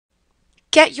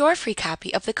Get your free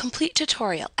copy of the complete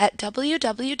tutorial at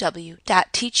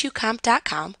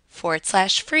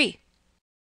www.teachucomp.com/free.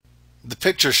 The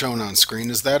picture shown on screen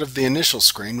is that of the initial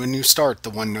screen when you start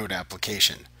the OneNote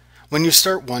application. When you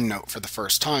start OneNote for the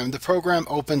first time, the program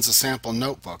opens a sample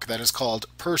notebook that is called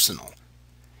Personal.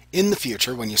 In the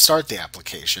future, when you start the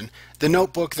application, the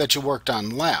notebook that you worked on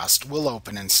last will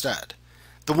open instead.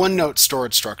 The OneNote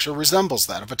storage structure resembles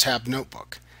that of a tabbed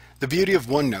notebook. The beauty of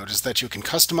OneNote is that you can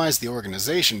customize the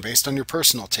organization based on your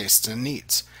personal tastes and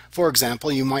needs. For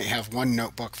example, you might have one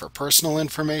notebook for personal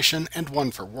information and one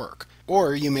for work,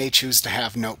 or you may choose to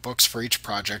have notebooks for each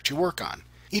project you work on.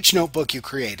 Each notebook you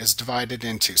create is divided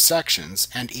into sections,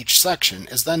 and each section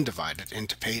is then divided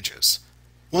into pages.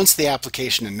 Once the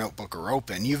application and notebook are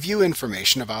open, you view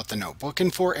information about the notebook in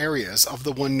 4 areas of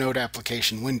the OneNote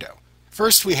application window.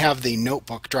 First, we have the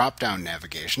Notebook drop-down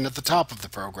navigation at the top of the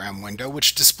program window,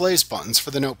 which displays buttons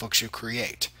for the notebooks you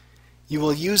create. You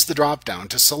will use the drop-down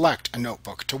to select a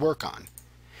notebook to work on.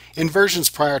 In versions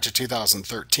prior to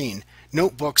 2013,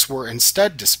 notebooks were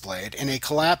instead displayed in a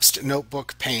collapsed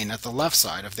notebook pane at the left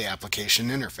side of the application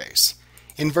interface.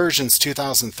 In versions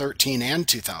 2013 and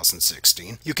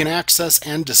 2016, you can access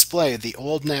and display the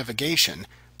old navigation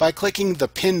by clicking the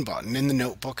Pin button in the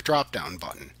Notebook drop-down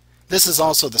button. This is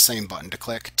also the same button to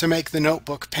click to make the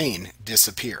notebook pane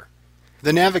disappear.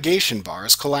 The navigation bar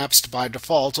is collapsed by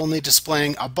default, only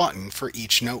displaying a button for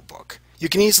each notebook. You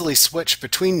can easily switch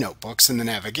between notebooks in the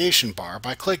navigation bar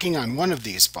by clicking on one of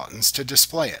these buttons to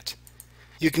display it.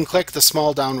 You can click the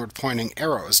small downward pointing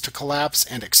arrows to collapse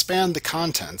and expand the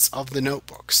contents of the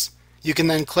notebooks. You can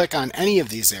then click on any of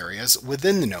these areas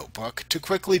within the notebook to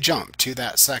quickly jump to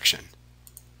that section.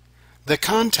 The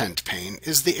Content pane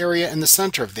is the area in the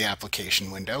center of the application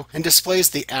window and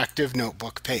displays the active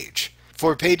notebook page.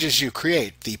 For pages you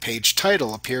create, the page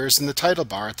title appears in the title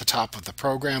bar at the top of the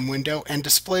program window and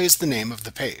displays the name of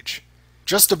the page.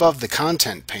 Just above the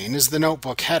Content pane is the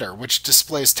notebook header, which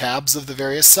displays tabs of the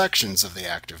various sections of the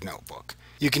active notebook.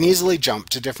 You can easily jump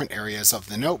to different areas of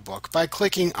the notebook by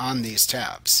clicking on these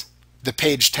tabs. The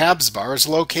Page Tabs bar is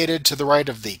located to the right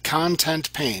of the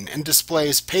Content pane and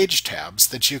displays page tabs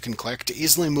that you can click to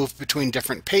easily move between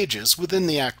different pages within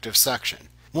the active section.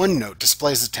 OneNote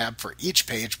displays a tab for each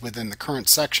page within the current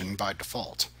section by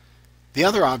default. The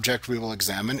other object we will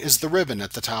examine is the ribbon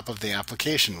at the top of the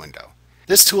application window.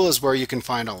 This tool is where you can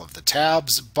find all of the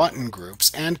tabs, button groups,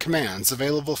 and commands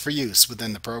available for use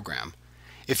within the program.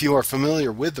 If you are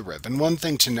familiar with the ribbon, one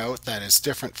thing to note that is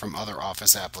different from other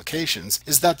Office applications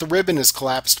is that the ribbon is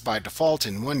collapsed by default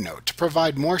in OneNote to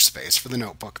provide more space for the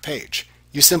notebook page.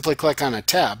 You simply click on a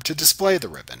tab to display the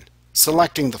ribbon.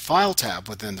 Selecting the File tab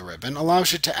within the ribbon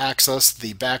allows you to access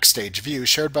the Backstage view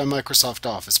shared by Microsoft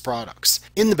Office products.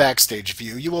 In the Backstage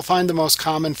view, you will find the most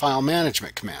common file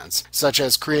management commands, such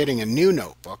as creating a new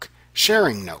notebook,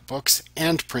 sharing notebooks,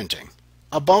 and printing.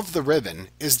 Above the ribbon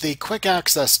is the Quick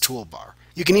Access toolbar.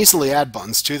 You can easily add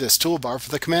buttons to this toolbar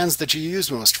for the commands that you use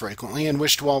most frequently and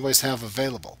wish to always have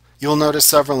available. You'll notice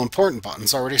several important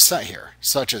buttons already set here,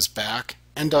 such as Back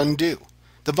and Undo.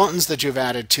 The buttons that you've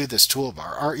added to this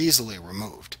toolbar are easily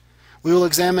removed. We will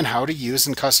examine how to use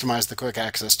and customize the Quick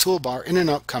Access toolbar in an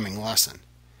upcoming lesson.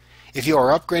 If you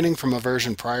are upgrading from a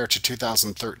version prior to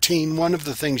 2013, one of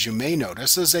the things you may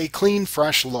notice is a clean,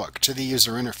 fresh look to the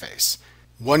user interface.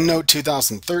 OneNote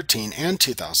 2013 and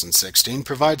 2016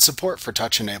 provide support for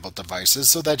touch-enabled devices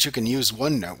so that you can use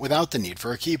OneNote without the need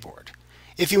for a keyboard.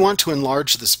 If you want to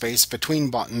enlarge the space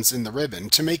between buttons in the ribbon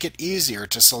to make it easier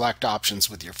to select options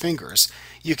with your fingers,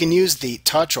 you can use the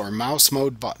Touch or Mouse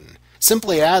Mode button.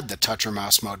 Simply add the Touch or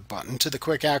Mouse Mode button to the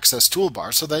Quick Access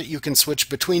toolbar so that you can switch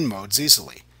between modes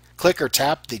easily. Click or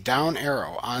tap the down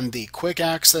arrow on the Quick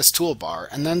Access toolbar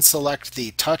and then select the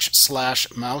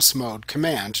Touch/Mouse Mode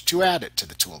command to add it to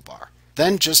the toolbar.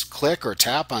 Then just click or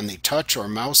tap on the Touch or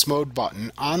Mouse Mode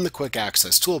button on the Quick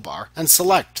Access toolbar and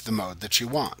select the mode that you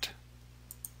want.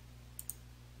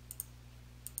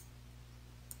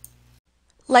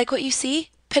 Like what you see?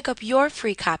 Pick up your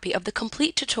free copy of the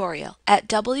complete tutorial at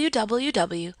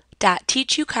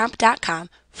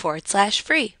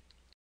www.teachucomp.com/free.